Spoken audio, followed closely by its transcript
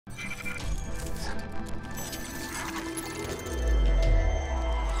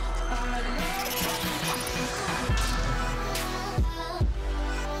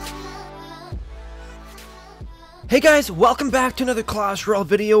Hey guys, welcome back to another Clash Royale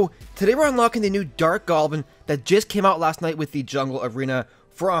video. Today we're unlocking the new Dark Goblin that just came out last night with the Jungle Arena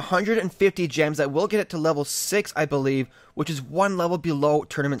for 150 gems that will get it to level 6, I believe, which is one level below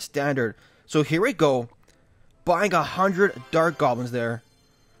tournament standard. So here we go, buying 100 Dark Goblins there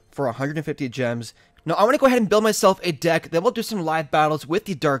for 150 gems. Now I want to go ahead and build myself a deck, then we'll do some live battles with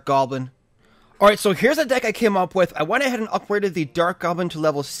the Dark Goblin. Alright, so here's the deck I came up with. I went ahead and upgraded the Dark Goblin to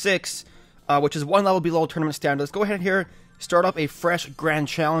level 6. Which is one level below tournament standard. Let's go ahead here, start up a fresh grand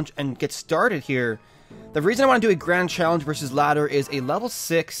challenge and get started here. The reason I want to do a grand challenge versus ladder is a level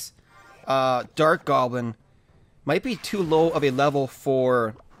 6 Dark Goblin might be too low of a level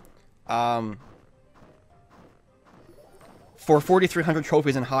for 4,300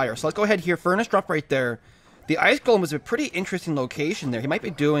 trophies and higher. So let's go ahead here, furnace drop right there. The Ice Golem was a pretty interesting location there. He might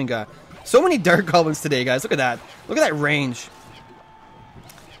be doing so many Dark Goblins today, guys. Look at that. Look at that range.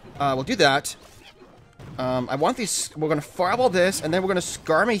 We'll do that. I want these. We're going to fireball this, and then we're going to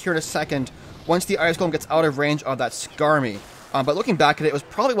Skarmy here in a second once the Ice Golem gets out of range of that Skarmy. But looking back at it,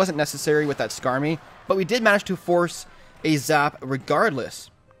 probably wasn't necessary with that Skarmy, but we did manage to force a zap regardless.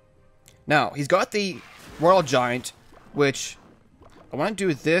 Now, he's got the Royal Giant, which I want to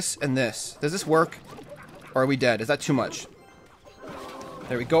do this and this. Does this work? Or are we dead? Is that too much?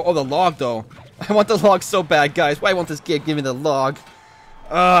 There we go. Oh, the log, though. I want the log so bad, guys. Why won't this game give me the log?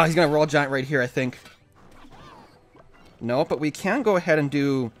 He's gonna Royal Giant right here, I think. No, but we can go ahead and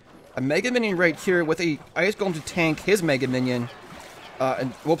do a Mega Minion right here with a Ice Golem to tank his Mega Minion.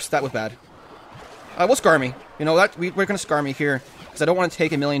 And whoops, that was bad. We'll Skarmy. You know, we're gonna Skarmy here, because I don't want to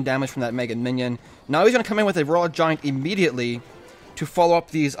take a million damage from that Mega Minion. Now he's gonna come in with a Royal Giant immediately to follow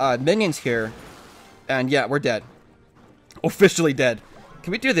up these minions here. And yeah, we're dead. Officially dead.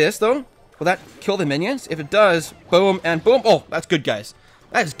 Can we do this, though? Will that kill the minions? If it does, boom and boom. Oh, that's good, guys.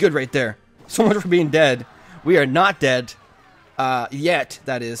 That is good right there. So much for being dead. We are not dead. Yet,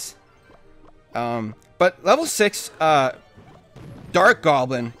 that is. But level 6, Dark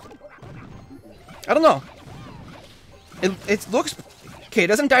Goblin. I don't know. It looks... Okay, it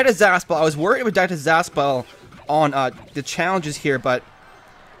doesn't die to Zaspel. I was worried it would die to Zaspel on the challenges here, but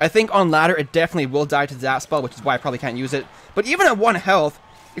I think on ladder it definitely will die to Zaspel, which is why I probably can't use it. But even at 1 health,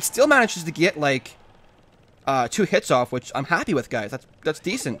 it still manages to get, like... 2 hits off, which I'm happy with, guys. That's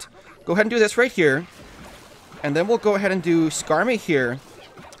decent. Go ahead and do this right here. And then we'll go ahead and do Skarmy here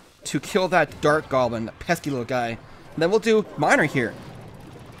to kill that Dark Goblin, that pesky little guy. And then we'll do Miner here.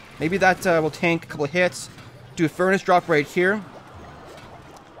 Maybe that will tank a couple of hits. Do a Furnace drop right here.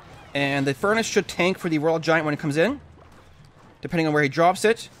 And the Furnace should tank for the Royal Giant when it comes in, depending on where he drops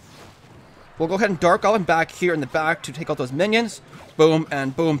it. We'll go ahead and Dark Goblin back here in the back to take out those minions. Boom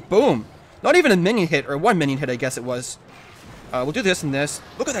and boom, boom. Not even a minion hit, or 1 minion hit, I guess it was. We'll do this and this.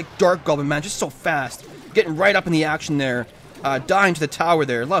 Look at that Dark Goblin, man, just so fast. Getting right up in the action there. Dying to the tower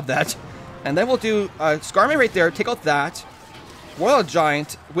there, love that. And then we'll do Skarmy right there, take out that. Royal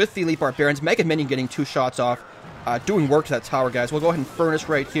Giant with the Elite Barbarians. Mega Minion getting 2 shots off. Doing work to that tower, guys. We'll go ahead and Furnace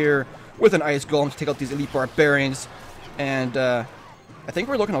right here with an Ice Golem to take out these Elite Barbarians. And I think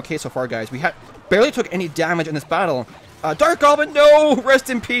we're looking okay so far, guys. We barely took any damage in this battle. Dark Goblin, no! Rest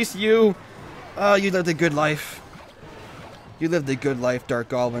in peace, you! You lived a good life. You lived a good life, Dark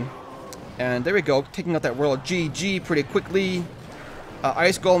Goblin. And there we go, taking out that Royal GG pretty quickly.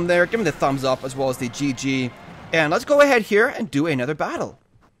 Ice Golem there, give me the thumbs up as well as the GG. And let's go ahead here and do another battle.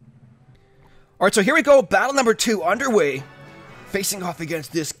 Alright, so here we go, battle number 2 underway. Facing off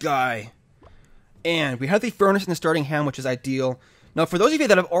against this guy. And we have the Furnace in the starting hand, which is ideal. Now, for those of you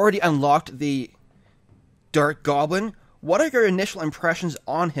that have already unlocked the Dark Goblin, what are your initial impressions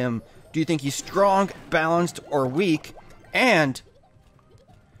on him? Do you think he's strong, balanced, or weak? And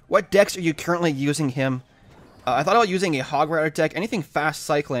what decks are you currently using him? I thought about using a Hog Rider deck. Anything fast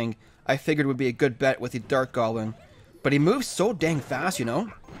cycling I figured would be a good bet with the Dark Goblin. But he moves so dang fast, you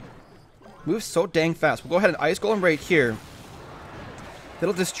know? Moves so dang fast. We'll go ahead and Ice Golem right here.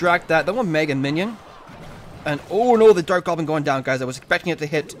 That'll distract that. Then we'll Mega Minion. And oh no, the Dark Goblin going down, guys. I was expecting it to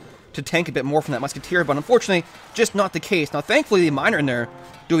hit to tank a bit more from that Musketeer, but unfortunately, just not the case. Now, thankfully, the Miner in there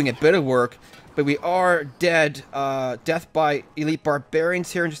doing a bit of work, but we are dead. Death by Elite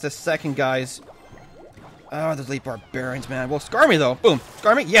Barbarians here in just a second, guys. Oh, those Elite Barbarians, man. Well, Skarmy, though. Boom.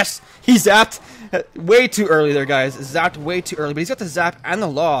 Skarmy. Yes, he zapped way too early there, guys. Zapped way too early, but he's got the zap and the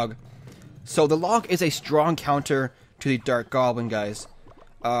log. So the log is a strong counter to the Dark Goblin, guys.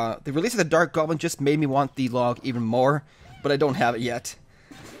 The release of the Dark Goblin just made me want the log even more, but I don't have it yet.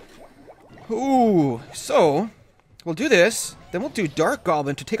 Ooh, so we'll do this, then we'll do Dark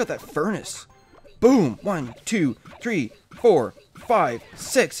Goblin to take out that Furnace. Boom! 1, 2, 3, 4, 5,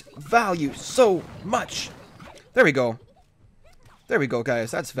 6. Value so much. There we go. There we go,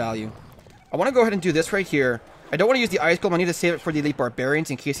 guys. That's value. I want to go ahead and do this right here. I don't want to use the Ice Golem. I need to save it for the Elite Barbarians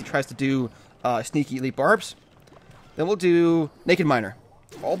in case he tries to do sneaky Elite Barbs. Then we'll do Naked Miner.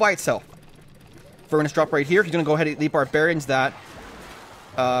 All by itself. Furnace drop right here. He's going to go ahead and Elite Barbarians that.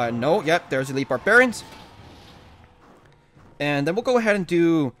 No. Yep, there's Elite Barbarians. And then we'll go ahead and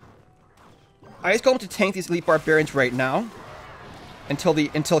do Ice Golem to tank these Elite Barbarians right now. Until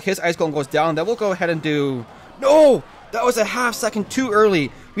his Ice Golem goes down. Then we'll go ahead and do... No! That was a half second too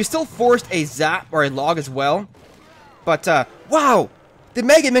early. We still forced a zap or a log as well. But, wow! The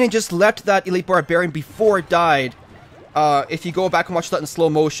Mega Minion just left that Elite Barbarian before it died. If you go back and watch that in slow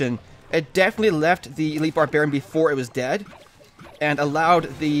motion, it definitely left the Elite Barbarian before it was dead. And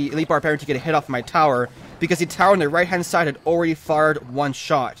allowed the Elite Barbarian to get a hit off my tower. Because the tower on the right-hand side had already fired one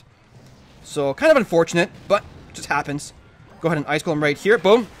shot. So, kind of unfortunate, but it just happens. Go ahead and Ice Golem right here.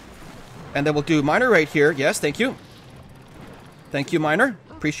 Boom. And then we'll do Miner right here. Yes, thank you. Thank you, Miner.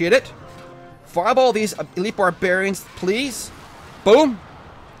 Appreciate it. Fireball these Elite Barbarians, please. Boom.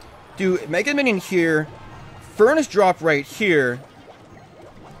 Do Mega Minion here. Furnace drop right here.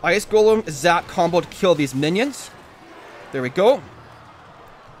 Ice Golem, Zap combo to kill these minions. There we go.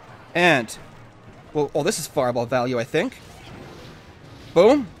 And, well, oh, this is Fireball value, I think.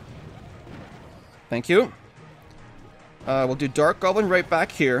 Boom. Thank you. We'll do Dark Goblin right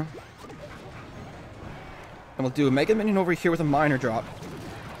back here. And we'll do a Mega Minion over here with a Miner drop.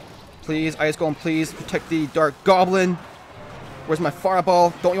 Please, Ice Golem, please protect the Dark Goblin. Where's my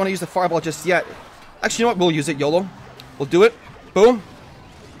Fireball? Don't you want to use the Fireball just yet? Actually, you know what? We'll use it, YOLO. We'll do it. Boom.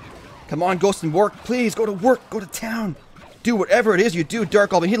 Come on, Ghost and work. Please, go to work. Go to town. Do whatever it is you do,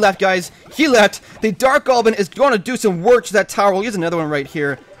 Dark Goblin. He left, guys. He left. The Dark Goblin is going to do some work to that tower. We'll use another one right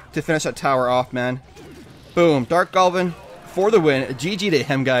here to finish that tower off, man. Boom. Dark Goblin for the win. GG to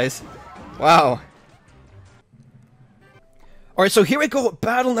him, guys. Wow. Alright, so here we go.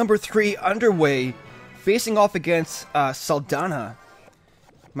 Battle number 3 underway. Facing off against Saldana.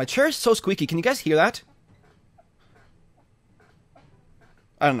 My chair is so squeaky. Can you guys hear that?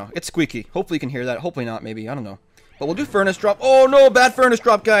 I don't know. It's squeaky. Hopefully you can hear that. Hopefully not, maybe. I don't know. But we'll do Furnace Drop. Oh no! Bad Furnace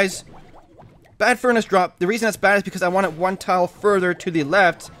Drop, guys! Bad Furnace Drop. The reason that's bad is because I want it one tile further to the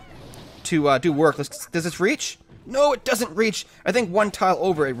left to do work. Does this reach? No, it doesn't reach. I think one tile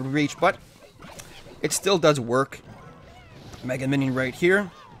over it would reach, but it still does work. Mega Minion right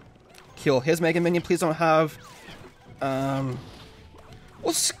here. Kill his Mega Minion. Please don't have...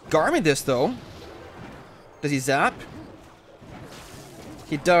 We'll Skarmy this, though. Does he zap?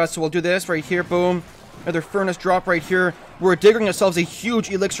 He does, so we'll do this right here. Boom. Another Furnace Drop right here. We're digging ourselves a huge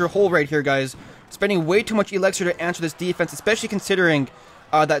Elixir hole right here, guys. Spending way too much Elixir to answer this defense, especially considering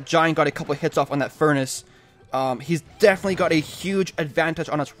that Giant got a couple hits off on that Furnace. He's definitely got a huge advantage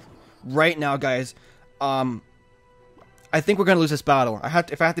on us right now, guys. I think we're going to lose this battle.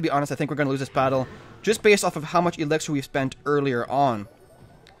 If I have to be honest, I think we're going to lose this battle. Just based off of how much Elixir we've spent earlier on.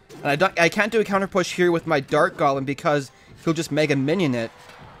 And I can't do a counter push here with my Dark Goblin because he'll just Mega Minion it.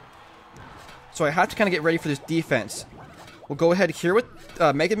 So I have to kind of get ready for this defense. We'll go ahead here with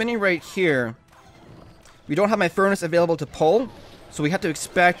Mega Minion right here. We don't have my Furnace available to pull. So we have to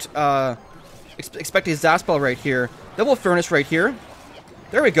expect a Zaspel right here. Then we'll Furnace right here.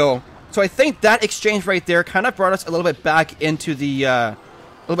 There we go. So I think that exchange right there kind of brought us a little bit back into the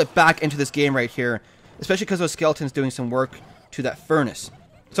this game right here, especially because those skeletons doing some work to that Furnace.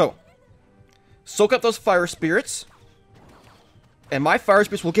 So soak up those Fire Spirits, and my Fire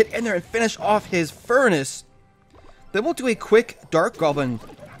Spirits will get in there and finish off his Furnace. Then we'll do a quick Dark Goblin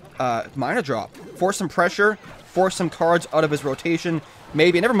Miner drop, force some pressure, force some cards out of his rotation.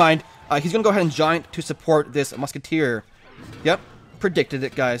 Maybe, never mind. He's gonna go ahead and Giant to support this Musketeer. Yep, predicted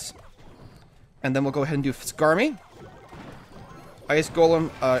it, guys. And then we'll go ahead and do Skarmy. Ice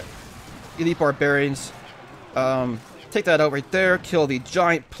Golem, Elite Barbarians. Take that out right there. Kill the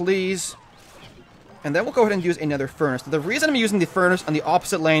Giant, please. And then we'll go ahead and use another Furnace. The reason I'm using the Furnace on the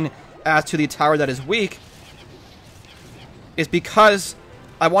opposite lane as to the tower that is weak is because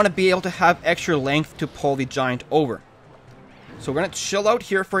I want to be able to have extra length to pull the Giant over. So we're going to chill out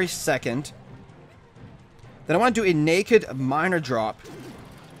here for a second. Then I want to do a Naked Miner drop.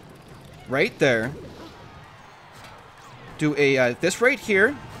 Right there. Do a this right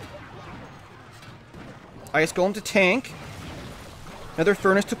here. Ice Golem to tank. Another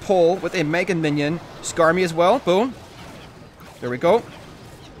Furnace to pull with a Mega Minion. Skarmy as well. Boom. There we go.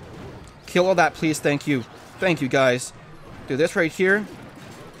 Kill all that, please. Thank you. Thank you, guys. Do this right here.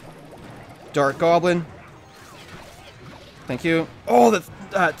 Dark Goblin. Thank you. Oh,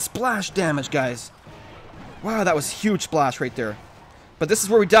 that splash damage, guys. Wow, that was huge splash right there. But this is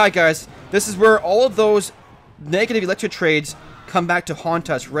where we die, guys. This is where all of those negative elixir trades come back to haunt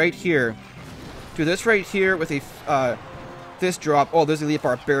us right here. Do this right here with a this drop. Oh, there's Elite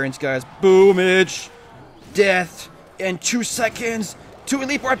Barbarians, guys. Boomage. Death in 2 seconds. 2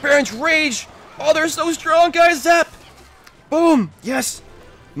 Elite Barbarians. Rage. Oh, they're so strong, guys. Zap. Boom. Yes.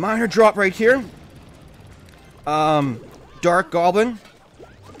 Minor drop right here. Dark Goblin.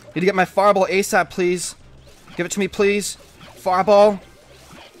 Need to get my Fireball ASAP, please. Give it to me, please. Fireball.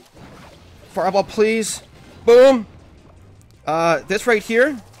 Fireball, please. Boom. This right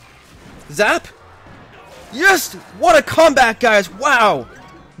here. Zap. Yes! What a comeback, guys! Wow!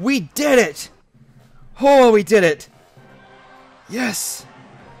 We did it! Oh, we did it! Yes!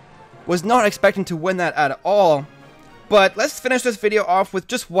 Was not expecting to win that at all. But let's finish this video off with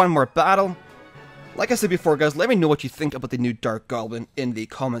just one more battle. Like I said before, guys, let me know what you think about the new Dark Goblin in the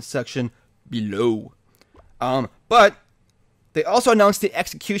comment section below. But they also announced the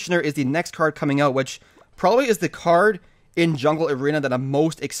Executioner is the next card coming out, which probably is the card in Jungle Arena that I'm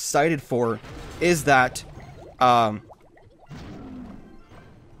most excited for. Is that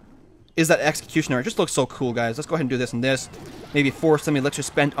Executioner. It just looks so cool, guys. Let's go ahead and do this and this. Maybe force some elixir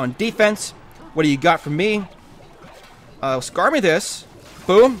spent on defense. What do you got for me? Scar me this.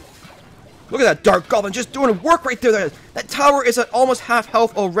 Boom. Look at that Dark Goblin just doing work right there. That tower is at almost half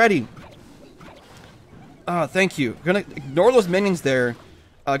health already. Thank you. Gonna ignore those minions there.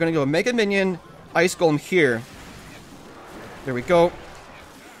 Gonna go Mega Minion, Ice Golem here. There we go.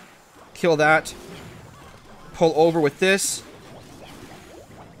 Kill that. Pull over with this.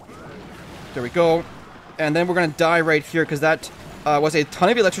 There we go. And then we're going to die right here because that was a ton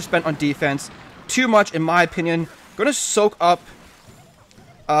of elixir spent on defense. Too much, in my opinion. We're going to soak up...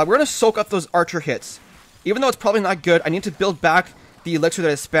 we're going to soak up those archer hits. Even though it's probably not good, I need to build back the elixir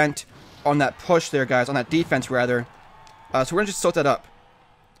that I spent on that push there, guys. On that defense, rather. So we're going to just soak that up.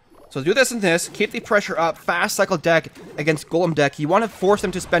 So do this and this. Keep the pressure up. Fast cycle deck against Golem deck. You want to force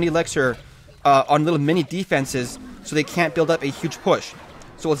them to spend elixir on little mini defenses so they can't build up a huge push.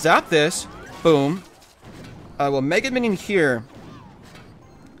 So we'll zap this. Boom. We'll Mega Minion here.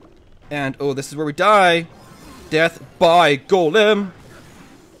 And, oh, this is where we die. Death by Golem.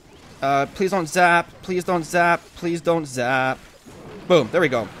 Please don't zap. Please don't zap. Please don't zap. Boom. There we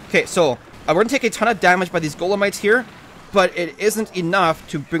go. Okay, so we're going to take a ton of damage by these Golemites here. But it isn't enough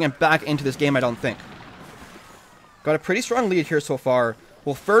to bring him back into this game, I don't think. Got a pretty strong lead here so far.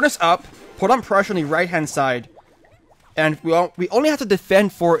 We'll Furnace up. Put on pressure on the right-hand side. And we only have to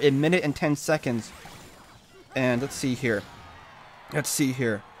defend for 1 minute and 10 seconds. And let's see here. Let's see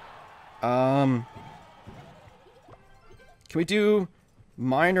here. Can we do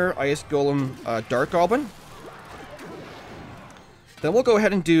Minor Ice Golem Dark Goblin? Then we'll go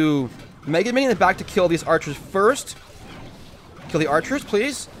ahead and do Mega Minion in the back to kill these archers first. Kill the archers,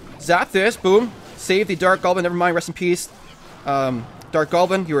 please. Zap this. Boom. Save the Dark Goblin. Never mind. Rest in peace. Dark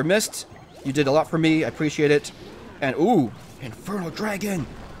Goblin, you were missed. You did a lot for me. I appreciate it. And, ooh, Infernal Dragon.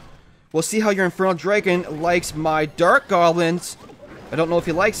 We'll see how your Infernal Dragon likes my Dark Goblins. I don't know if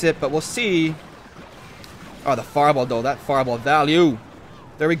he likes it, but we'll see. Oh, the Fireball, though. That Fireball value.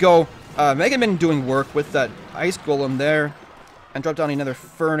 There we go. Mega Man doing work with that Ice Golem there. And drop down another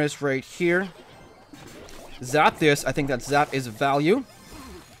Furnace right here. Zap this. I think that Zap is value.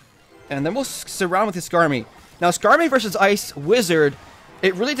 And then we'll surround with his Skarmy. Now, Skarmy versus Ice Wizard,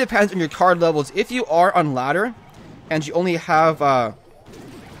 it really depends on your card levels. If you are on ladder, and you only have,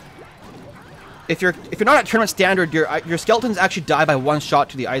 if you're not at tournament standard, your skeletons actually die by 1 shot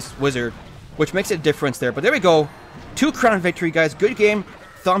to the Ice Wizard, which makes a difference there. But there we go. 2 crown victory, guys. Good game.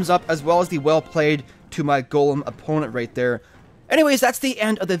 Thumbs up, as well as the well played to my Golem opponent right there. Anyways, that's the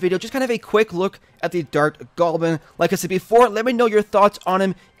end of the video. Just kind of a quick look at the Dark Goblin. Like I said before, let me know your thoughts on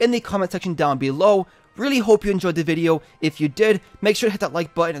him in the comment section down below. Really hope you enjoyed the video. If you did, make sure to hit that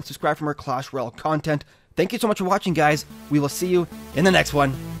like button and subscribe for more Clash Royale content. Thank you so much for watching, guys. We will see you in the next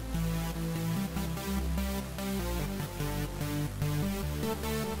one.